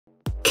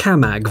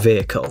KAMAG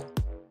Vehicle.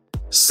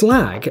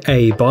 Slag,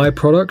 a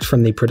byproduct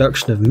from the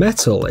production of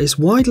metal, is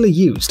widely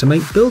used to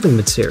make building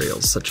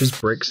materials such as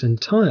bricks and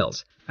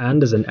tiles,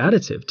 and as an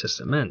additive to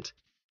cement.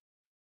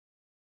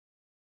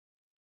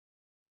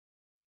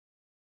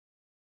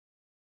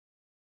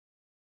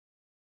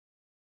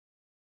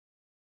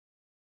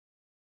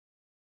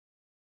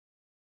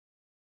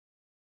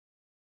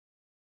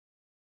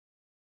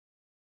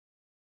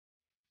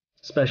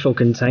 Special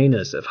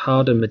containers of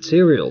hardened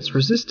materials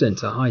resistant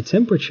to high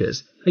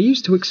temperatures are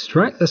used to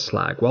extract the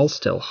slag while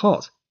still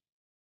hot.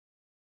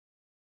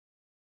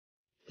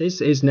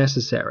 This is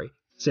necessary,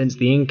 since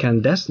the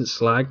incandescent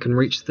slag can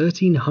reach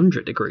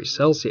 1300 degrees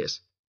Celsius.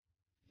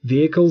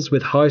 Vehicles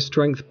with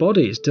high-strength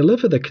bodies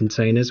deliver the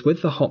containers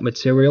with the hot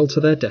material to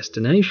their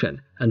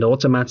destination and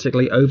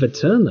automatically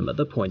overturn them at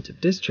the point of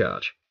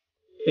discharge.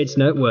 It's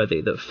noteworthy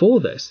that for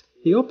this,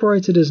 the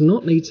operator does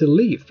not need to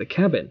leave the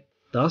cabin.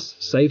 Thus,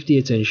 safety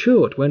is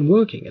ensured when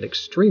working at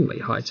extremely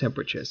high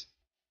temperatures.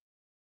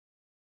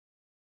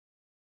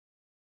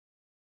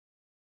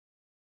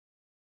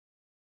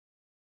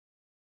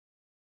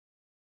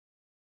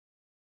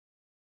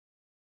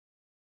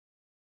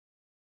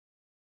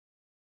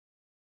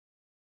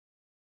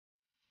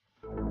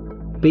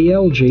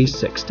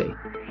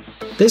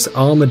 BLG-60. This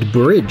armoured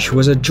bridge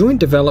was a joint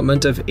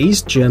development of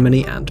East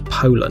Germany and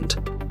Poland.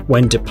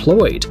 When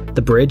deployed,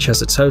 the bridge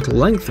has a total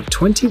length of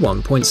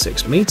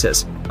 21.6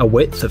 meters, a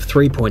width of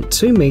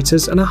 3.2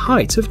 meters and a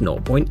height of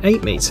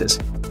 0.8 meters.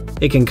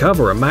 It can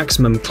cover a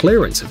maximum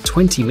clearance of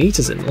 20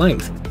 meters in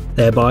length,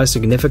 thereby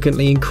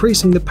significantly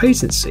increasing the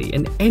patency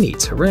in any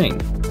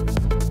terrain.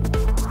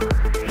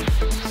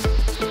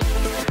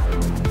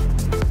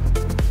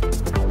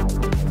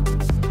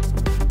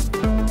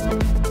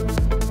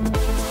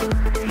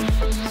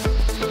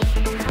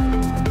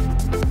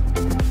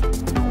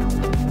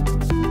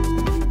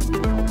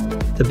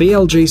 The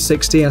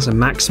BLG-60 has a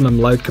maximum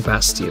load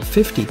capacity of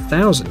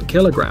 50,000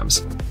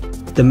 kilograms.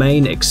 The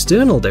main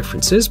external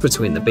differences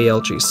between the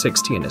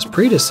BLG-60 and its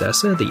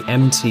predecessor, the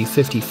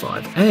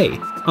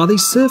MT55A, are the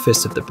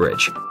surface of the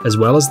bridge, as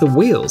well as the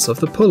wheels of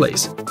the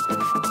pulleys.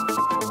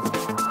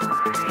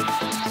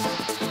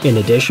 In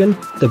addition,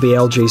 the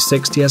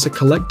BLG-60 has a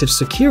collective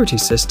security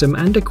system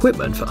and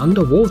equipment for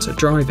underwater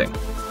driving.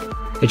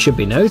 It should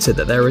be noted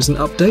that there is an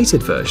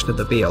updated version of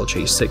the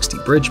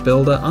BLG-60 bridge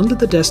builder under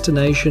the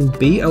designation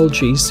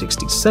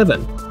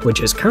BLG-67, which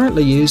is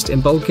currently used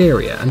in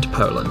Bulgaria and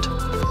Poland.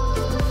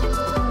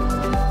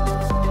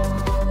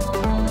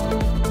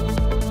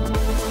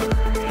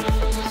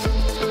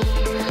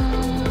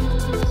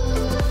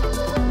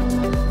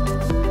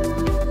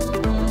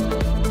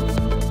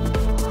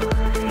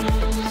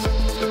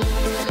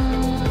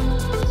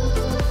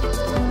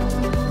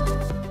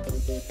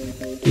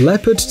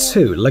 Leopard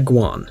 2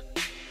 Leguan.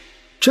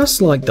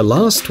 Just like the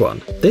last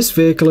one, this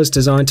vehicle is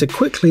designed to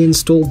quickly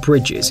install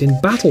bridges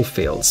in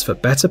battlefields for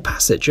better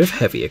passage of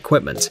heavy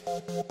equipment.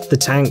 The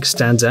tank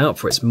stands out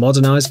for its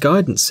modernized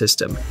guidance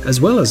system,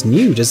 as well as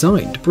new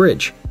designed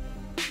bridge.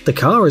 The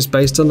car is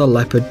based on the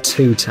Leopard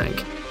 2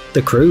 tank.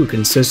 The crew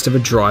consists of a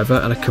driver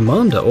and a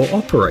commander or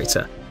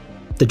operator.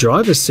 The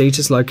driver's seat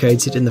is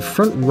located in the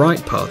front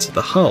right part of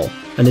the hull,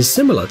 and is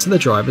similar to the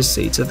driver's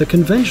seat of the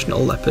conventional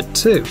Leopard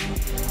 2.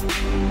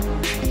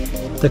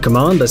 The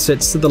commander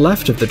sits to the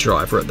left of the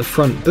driver at the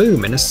front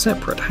boom in a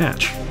separate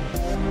hatch.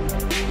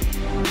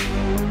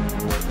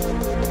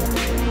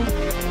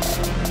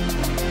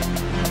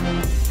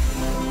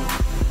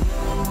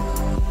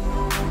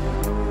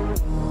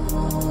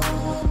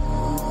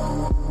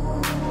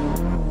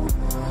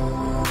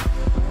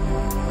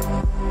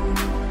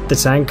 The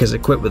tank is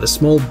equipped with a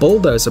small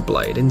bulldozer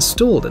blade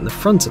installed in the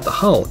front of the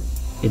hull.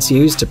 It's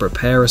used to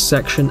prepare a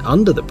section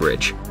under the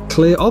bridge,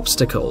 clear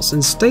obstacles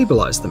and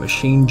stabilize the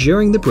machine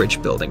during the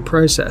bridge building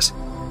process.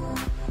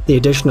 The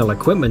additional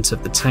equipment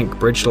of the tank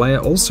bridge layer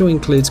also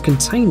includes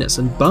containers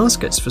and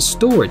baskets for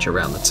storage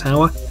around the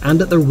tower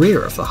and at the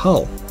rear of the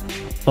hull.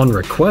 On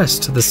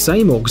request, the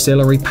same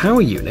auxiliary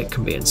power unit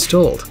can be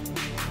installed.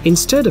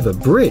 Instead of a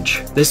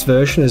bridge, this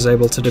version is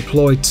able to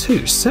deploy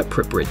two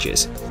separate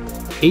bridges.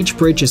 Each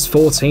bridge is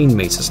 14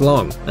 meters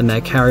long, and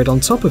they're carried on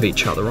top of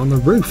each other on the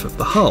roof of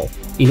the hull.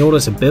 In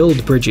order to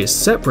build bridges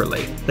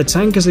separately, the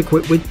tank is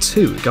equipped with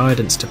two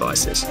guidance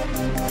devices.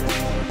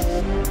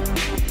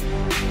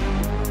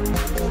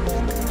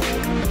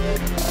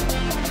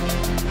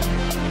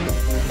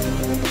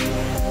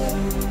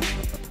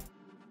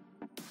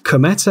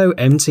 Kometto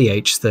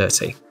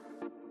MTH30.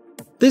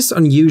 This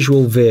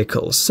unusual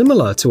vehicle,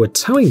 similar to a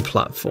towing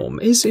platform,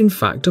 is in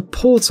fact a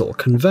portal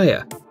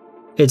conveyor.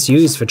 It's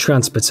used for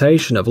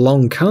transportation of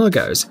long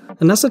cargoes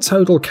and has a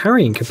total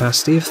carrying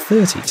capacity of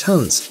 30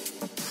 tons.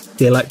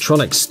 The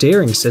electronic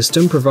steering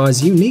system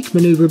provides unique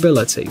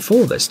maneuverability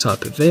for this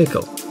type of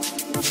vehicle.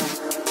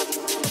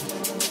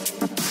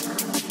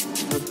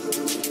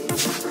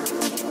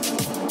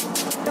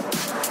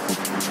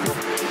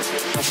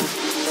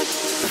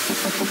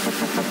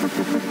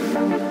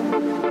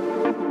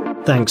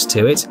 Thanks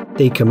to it,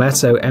 The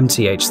Kometto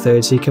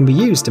MTH30 can be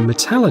used in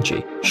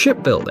metallurgy,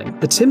 shipbuilding,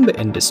 the timber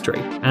industry,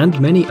 and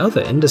many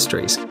other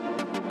industries.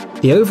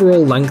 The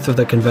overall length of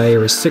the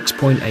conveyor is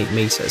 6.8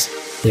 meters,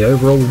 the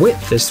overall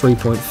width is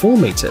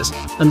 3.4 meters,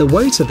 and the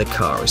weight of the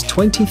car is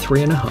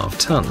 23.5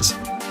 tons.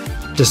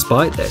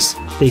 Despite this,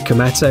 the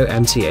Kometto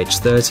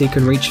MTH30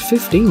 can reach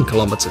 15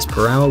 km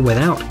per hour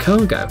without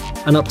cargo,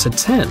 and up to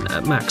 10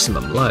 at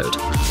maximum load.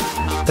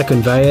 The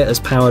conveyor is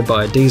powered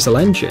by a diesel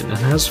engine and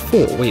has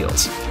 4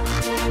 wheels.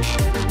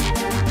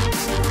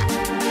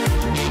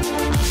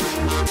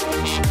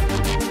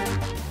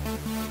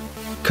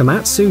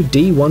 Komatsu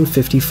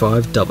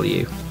D155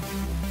 W.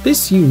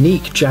 This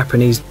unique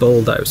Japanese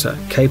bulldozer,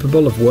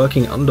 capable of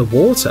working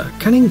underwater,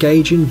 can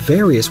engage in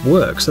various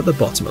works at the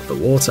bottom of the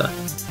water.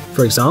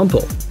 For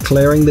example,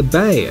 clearing the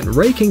bay and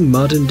raking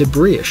mud and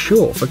debris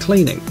ashore for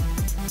cleaning.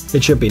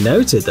 It should be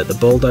noted that the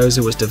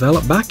bulldozer was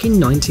developed back in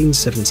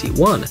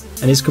 1971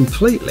 and is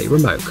completely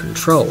remote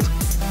controlled.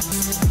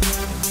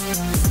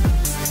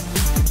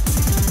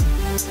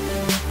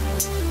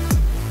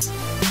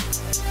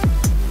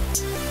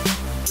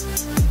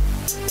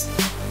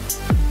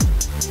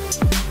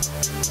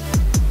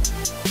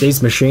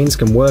 These machines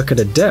can work at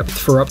a depth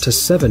for up to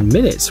 7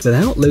 minutes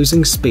without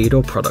losing speed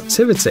or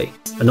productivity,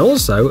 and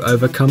also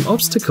overcome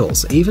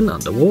obstacles even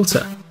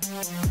underwater.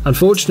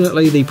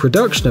 Unfortunately, the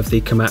production of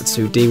the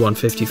Komatsu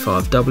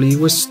D155 W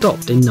was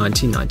stopped in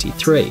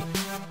 1993.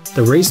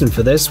 The reason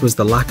for this was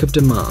the lack of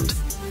demand.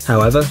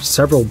 However,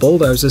 several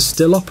bulldozers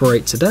still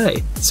operate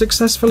today,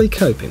 successfully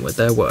coping with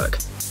their work.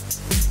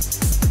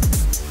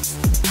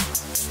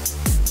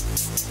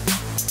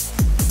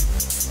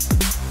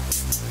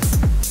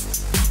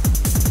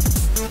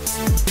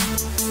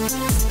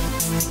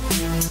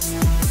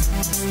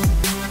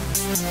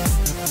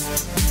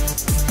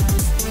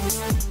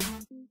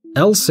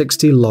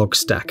 L60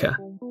 Logstacker.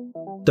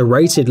 The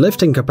rated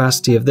lifting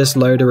capacity of this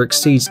loader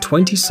exceeds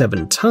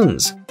 27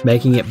 tons,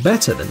 making it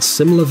better than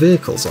similar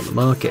vehicles on the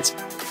market.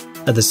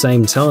 At the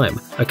same time,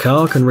 a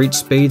car can reach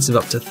speeds of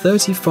up to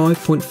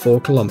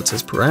 35.4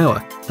 km per hour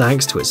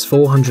thanks to its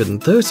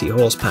 430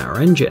 horsepower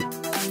engine.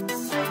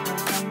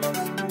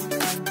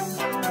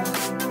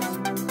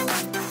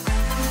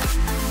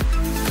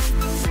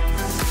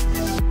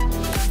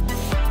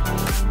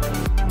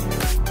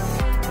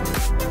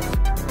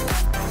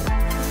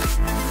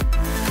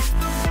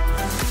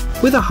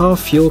 With a half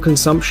fuel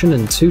consumption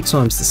and 2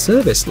 times the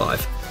service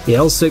life, the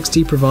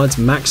L60 provides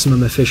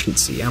maximum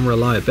efficiency and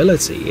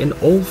reliability in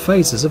all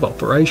phases of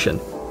operation.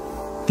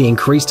 The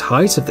increased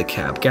height of the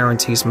cab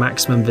guarantees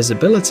maximum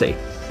visibility,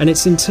 and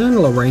its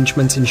internal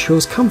arrangement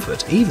ensures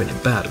comfort even in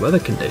bad weather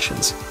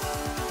conditions.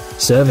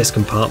 Service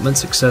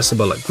compartments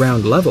accessible at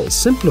ground level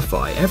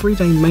simplify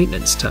everyday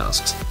maintenance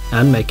tasks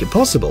and make it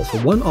possible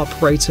for one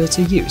operator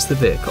to use the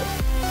vehicle.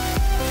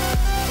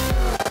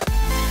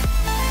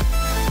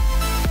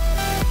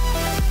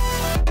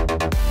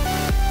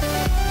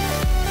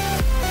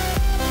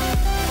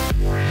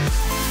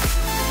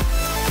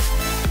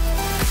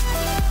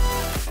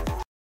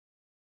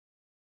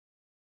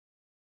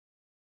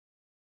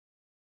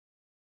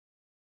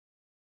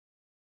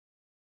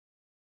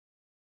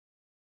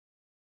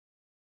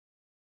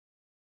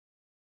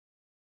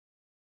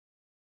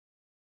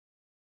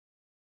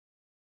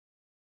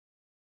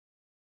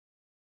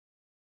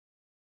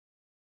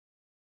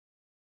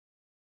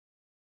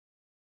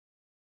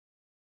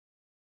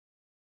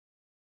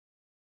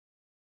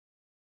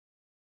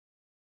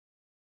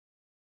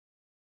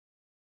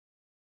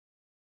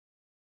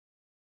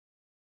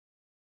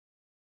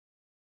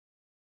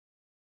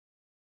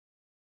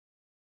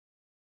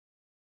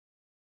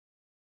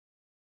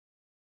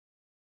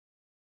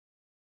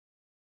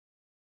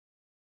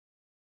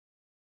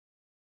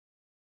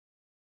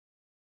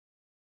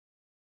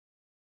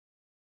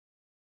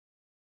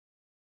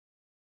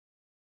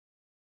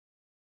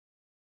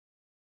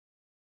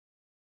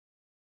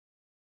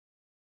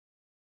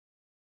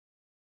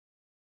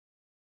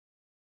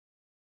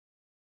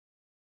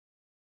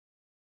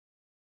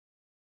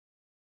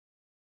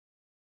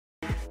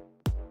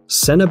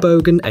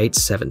 SENNEBOGEN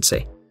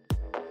 870.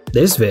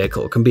 This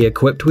vehicle can be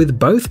equipped with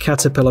both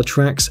Caterpillar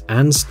tracks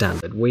and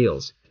standard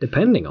wheels,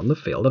 depending on the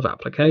field of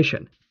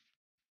application.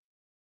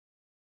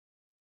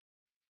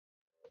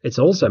 It's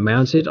also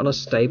mounted on a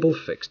stable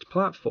fixed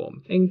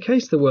platform, in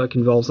case the work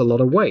involves a lot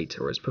of weight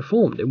or is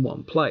performed in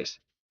one place.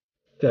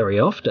 Very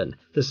often,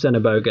 the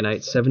SENNEBOGEN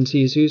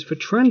 870 is used for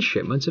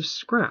transshipment of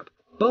scrap,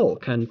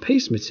 bulk and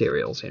piece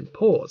materials in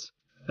ports,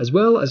 as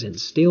well as in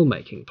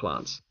steel-making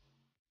plants.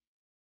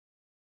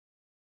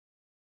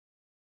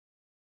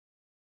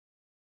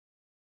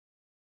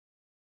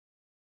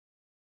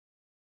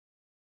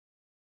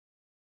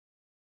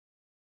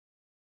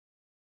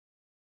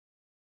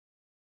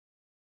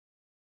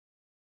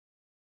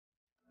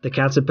 The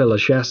Caterpillar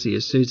chassis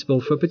is suitable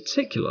for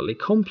particularly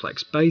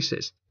complex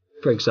bases,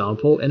 for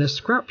example in a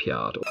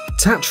scrapyard.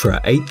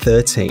 TATRA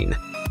 813.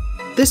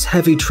 This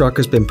heavy truck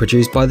has been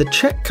produced by the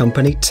Czech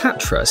company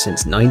TATRA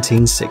since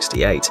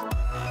 1968.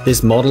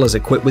 This model is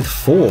equipped with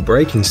 4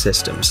 braking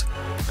systems.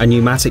 A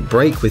pneumatic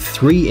brake with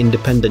 3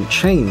 independent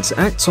chains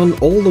acts on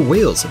all the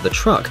wheels of the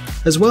truck,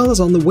 as well as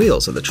on the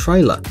wheels of the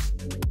trailer.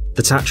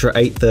 The TATRA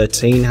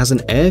 813 has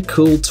an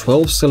air-cooled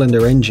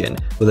 12-cylinder engine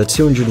with a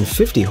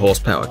 250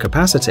 horsepower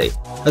capacity,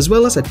 as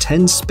well as a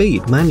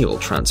 10-speed manual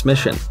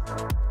transmission.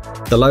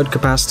 The load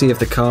capacity of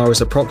the car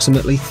is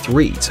approximately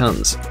 3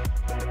 tons.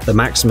 The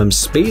maximum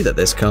speed that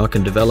this car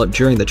can develop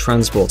during the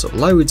transport of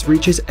loads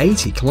reaches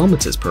 80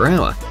 km per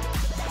hour.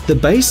 The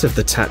base of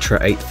the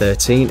TATRA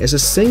 813 is a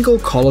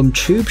single-column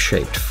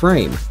tube-shaped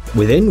frame,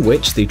 within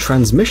which the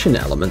transmission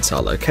elements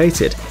are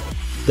located.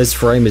 This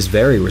frame is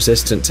very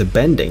resistant to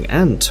bending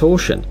and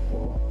torsion.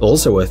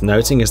 Also worth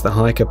noting is the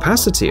high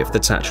capacity of the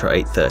TATRA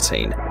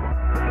 813.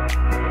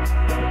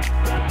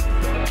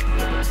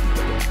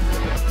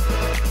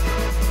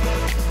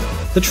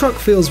 The truck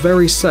feels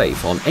very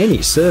safe on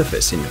any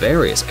surface in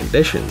various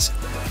conditions,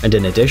 and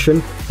in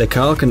addition, the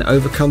car can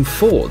overcome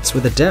fords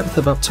with a depth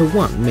of up to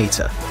 1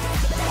 meter.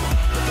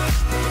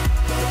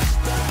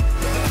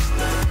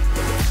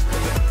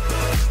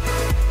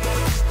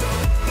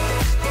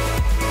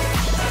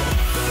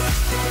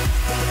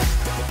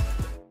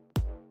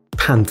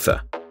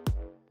 PANTHER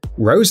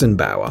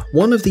Rosenbauer,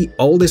 one of the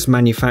oldest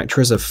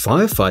manufacturers of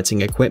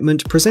firefighting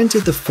equipment,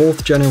 presented the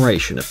 4th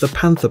generation of the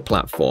PANTHER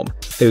platform,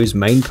 whose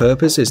main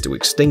purpose is to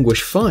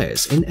extinguish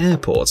fires in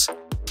airports.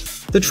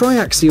 The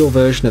triaxial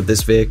version of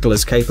this vehicle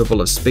is capable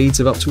of speeds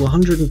of up to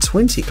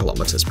 120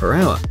 km per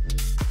hour.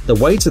 The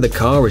weight of the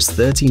car is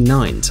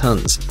 39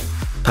 tons.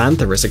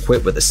 PANTHER is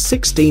equipped with a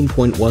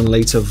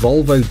 16.1-litre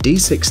Volvo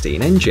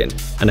D16 engine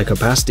and a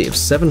capacity of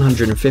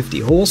 750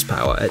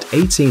 horsepower at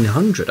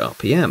 1800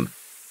 RPM.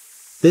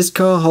 This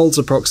car holds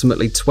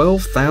approximately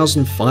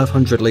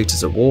 12,500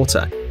 litres of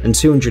water and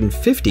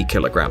 250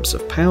 kilograms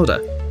of powder.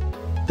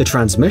 The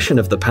transmission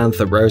of the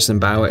PANTHER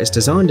Rosenbauer is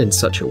designed in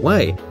such a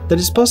way that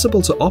it's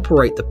possible to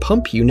operate the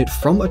pump unit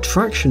from a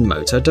traction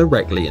motor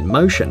directly in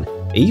motion,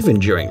 even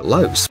during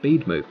low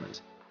speed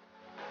movement.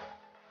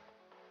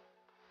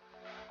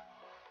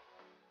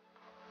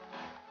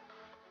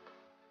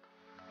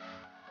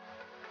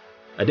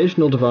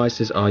 Additional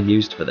devices are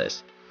used for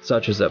this,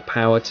 such as a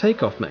power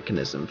takeoff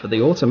mechanism for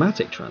the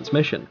automatic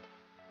transmission.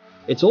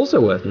 It's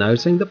also worth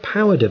noting the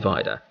power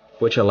divider,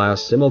 which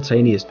allows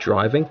simultaneous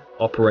driving,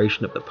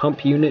 operation of the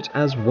pump unit,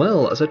 as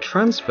well as a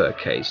transfer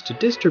case to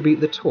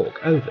distribute the torque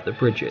over the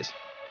bridges.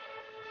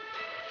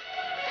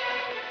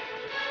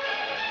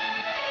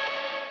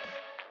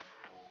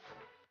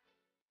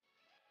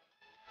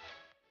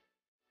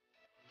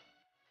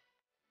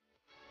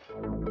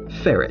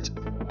 Ferret.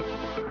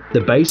 The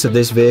base of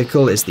this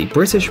vehicle is the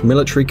British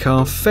military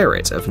car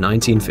Ferret of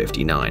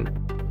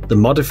 1959. The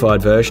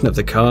modified version of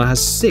the car has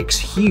 6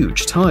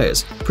 huge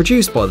tyres,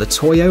 produced by the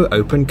Toyo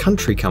Open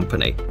Country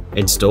Company,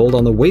 installed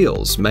on the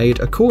wheels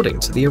made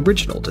according to the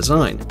original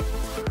design.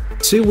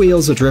 2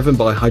 wheels are driven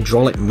by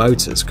hydraulic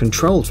motors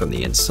controlled from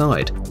the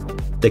inside.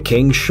 The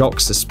King shock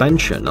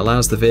suspension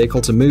allows the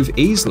vehicle to move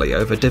easily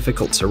over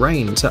difficult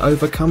terrain to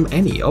overcome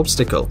any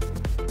obstacle.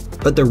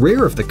 But the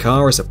rear of the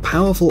car is a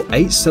powerful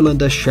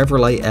 8-cylinder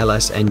Chevrolet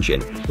LS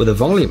engine with a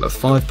volume of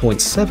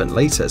 5.7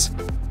 litres.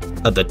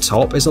 At the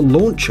top is a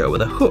launcher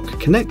with a hook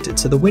connected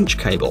to the winch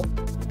cable.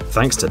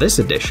 Thanks to this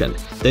addition,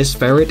 this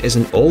Ferret is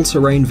an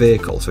all-terrain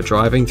vehicle for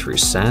driving through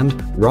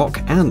sand,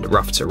 rock and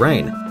rough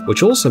terrain,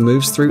 which also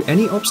moves through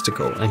any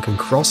obstacle and can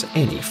cross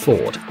any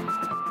ford.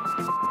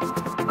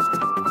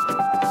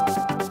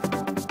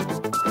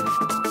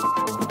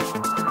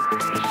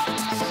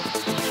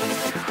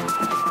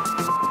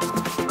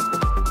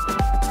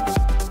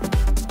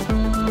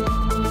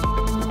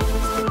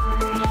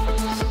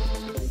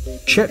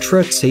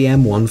 Chetra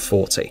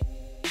TM-140.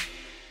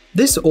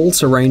 This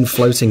all-terrain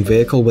floating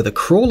vehicle with a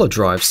crawler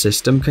drive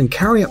system can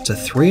carry up to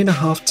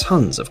 3.5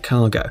 tons of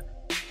cargo.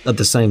 At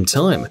the same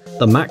time,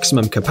 the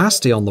maximum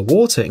capacity on the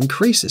water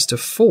increases to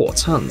 4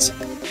 tons.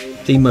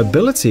 The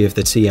mobility of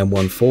the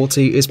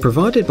TM-140 is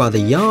provided by the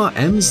YAR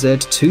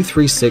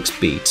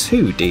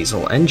MZ236B2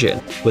 diesel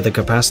engine with a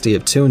capacity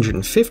of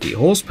 250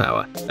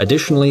 horsepower,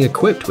 additionally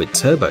equipped with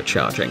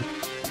turbocharging.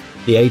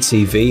 The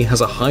ATV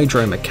has a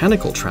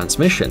hydro-mechanical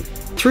transmission,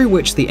 through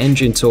which the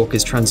engine torque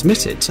is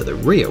transmitted to the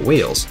rear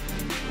wheels.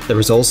 There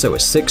is also a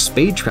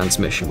 6-speed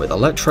transmission with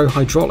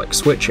electro-hydraulic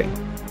switching.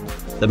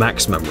 The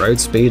maximum road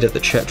speed of the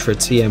Chetra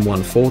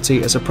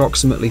TM-140 is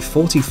approximately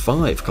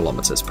 45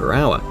 km per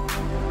hour.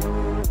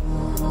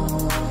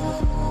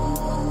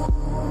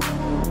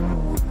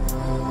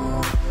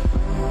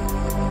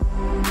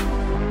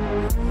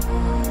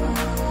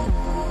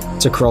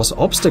 To cross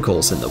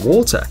obstacles in the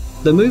water,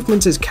 the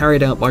movement is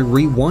carried out by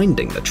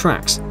rewinding the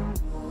tracks.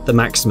 The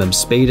maximum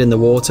speed in the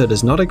water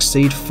does not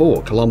exceed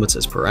 4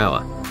 km per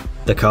hour.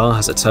 The car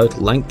has a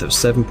total length of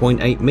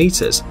 7.8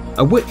 meters,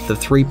 a width of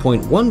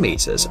 3.1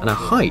 meters, and a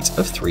height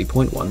of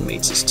 3.1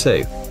 meters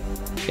too.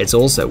 It's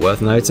also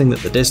worth noting that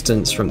the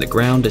distance from the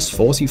ground is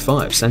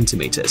 45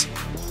 centimeters.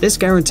 This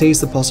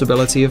guarantees the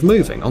possibility of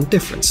moving on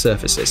different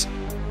surfaces.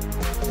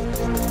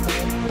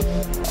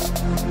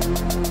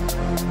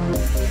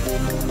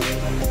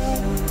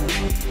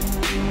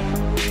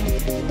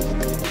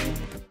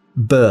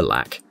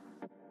 Burlak.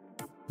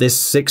 This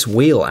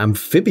six-wheel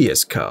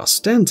amphibious car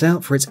stands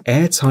out for its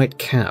airtight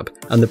cab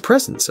and the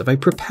presence of a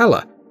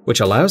propeller,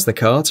 which allows the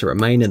car to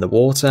remain in the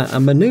water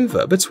and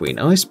maneuver between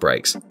ice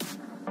breaks.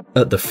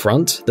 At the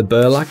front, the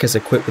Burlak is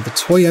equipped with a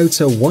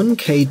Toyota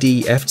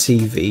 1KD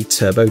FTV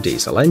turbo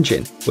diesel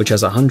engine, which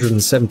has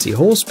 170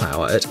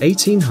 horsepower at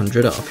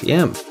 1800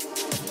 RPM.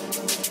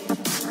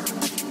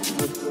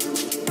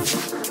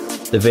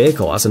 The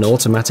vehicle has an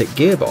automatic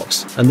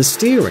gearbox, and the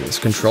steering is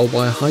controlled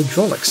by a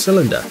hydraulic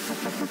cylinder.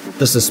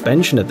 The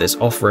suspension of this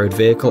off-road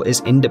vehicle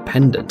is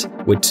independent,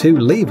 with 2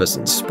 levers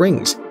and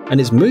springs,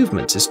 and its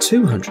movement is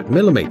 200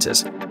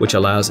 mm, which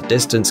allows a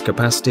distance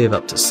capacity of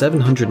up to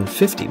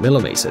 750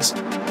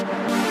 mm.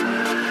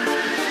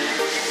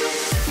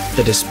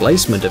 The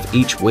displacement of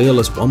each wheel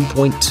is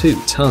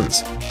 1.2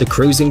 tons, the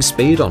cruising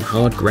speed on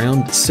hard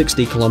ground is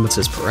 60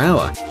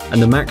 km/h,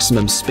 and the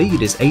maximum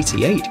speed is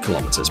 88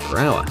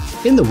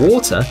 km/h. In the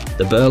water,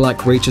 the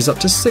Burlak reaches up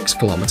to 6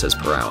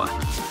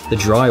 km/h. The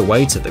dry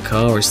weight of the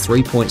car is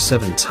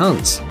 3.7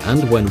 tons,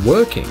 and when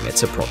working,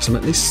 it's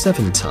approximately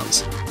 7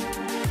 tons.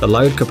 The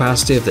load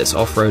capacity of this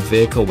off-road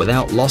vehicle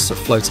without loss of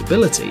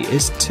floatability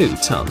is 2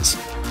 tons.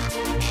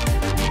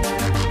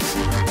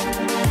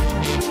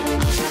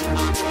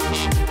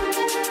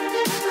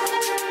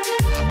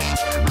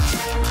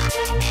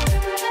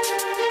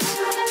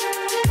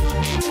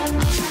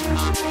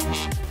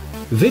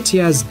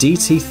 VITYAZ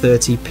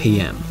DT30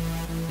 PM.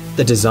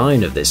 The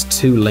design of this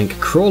 2-link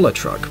crawler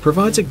truck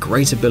provides a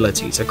great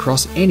ability to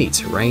cross any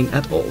terrain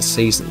at all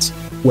seasons,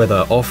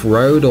 whether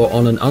off-road or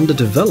on an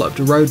underdeveloped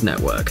road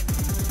network.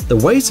 The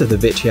weight of the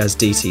VITYAZ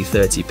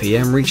DT30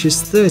 PM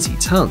reaches 30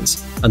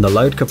 tons, and the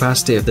load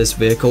capacity of this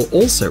vehicle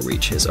also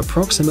reaches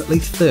approximately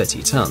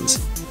 30 tons.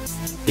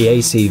 The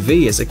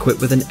ATV is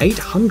equipped with an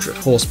 800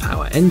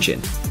 horsepower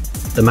engine.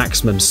 The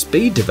maximum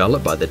speed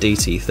developed by the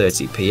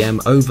DT30 PM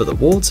over the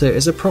water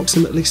is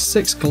approximately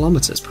 6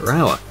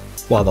 km/h,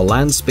 while the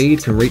land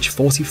speed can reach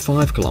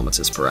 45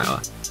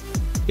 km/h.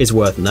 It's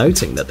worth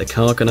noting that the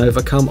car can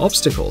overcome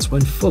obstacles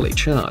when fully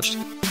charged.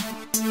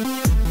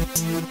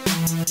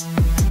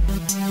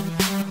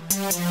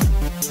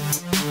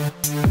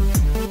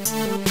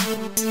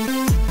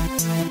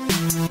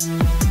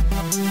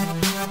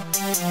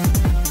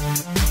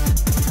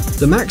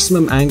 The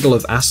maximum angle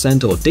of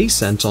ascent or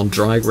descent on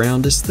dry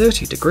ground is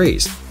 30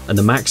 degrees, and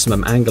the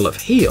maximum angle of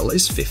heel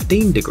is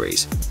 15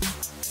 degrees.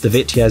 The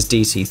VITYAZ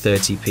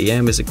DT30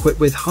 PM is equipped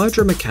with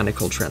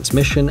hydromechanical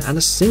transmission and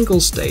a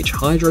single-stage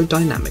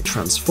hydrodynamic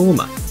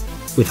transformer.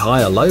 With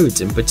higher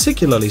loads in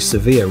particularly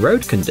severe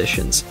road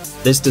conditions,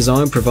 this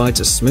design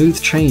provides a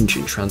smooth change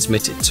in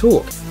transmitted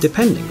torque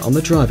depending on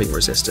the driving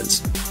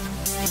resistance.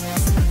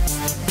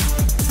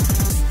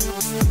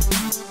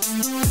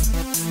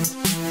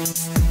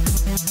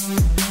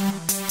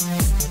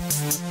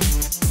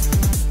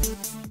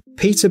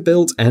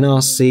 Peterbilt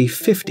NRC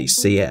 50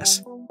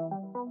 CS.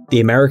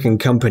 The American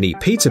company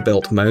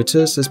Peterbilt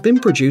Motors has been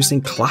producing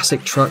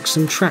classic trucks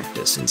and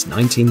tractors since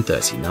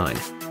 1939.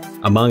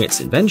 Among its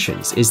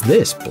inventions is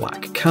this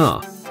black car.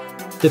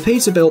 The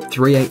Peterbilt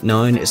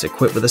 389 is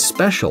equipped with a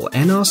special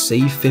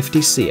NRC 50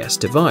 CS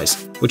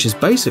device, which is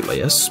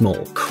basically a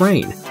small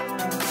crane.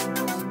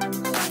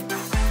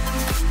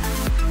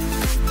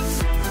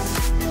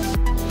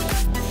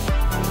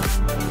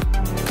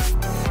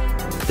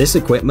 This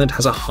equipment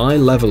has a high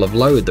level of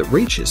load that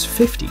reaches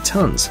 50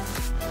 tons.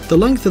 The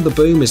length of the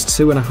boom is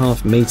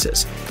 2.5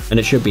 meters, and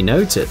it should be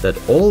noted that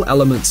all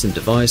elements and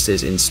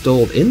devices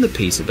installed in the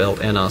Peterbilt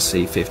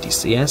NRC 50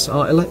 CS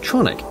are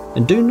electronic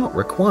and do not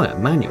require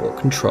manual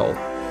control.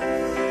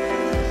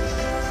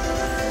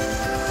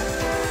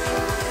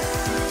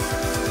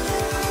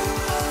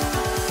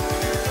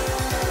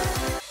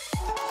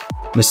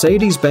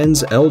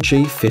 Mercedes-Benz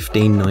LG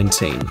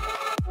 1519.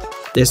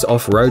 This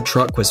off-road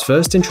truck was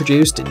first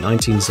introduced in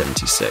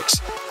 1976.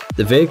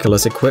 The vehicle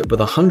is equipped with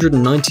a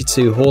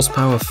 192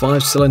 horsepower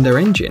 5-cylinder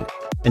engine,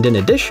 and in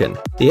addition,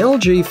 the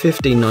LG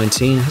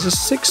 1519 has a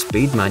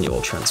 6-speed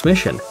manual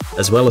transmission,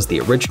 as well as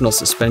the original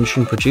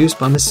suspension produced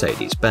by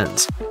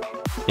Mercedes-Benz.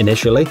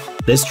 Initially,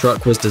 this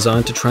truck was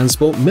designed to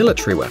transport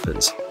military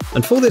weapons,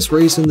 and for this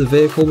reason the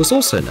vehicle was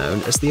also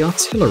known as the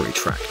artillery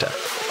tractor.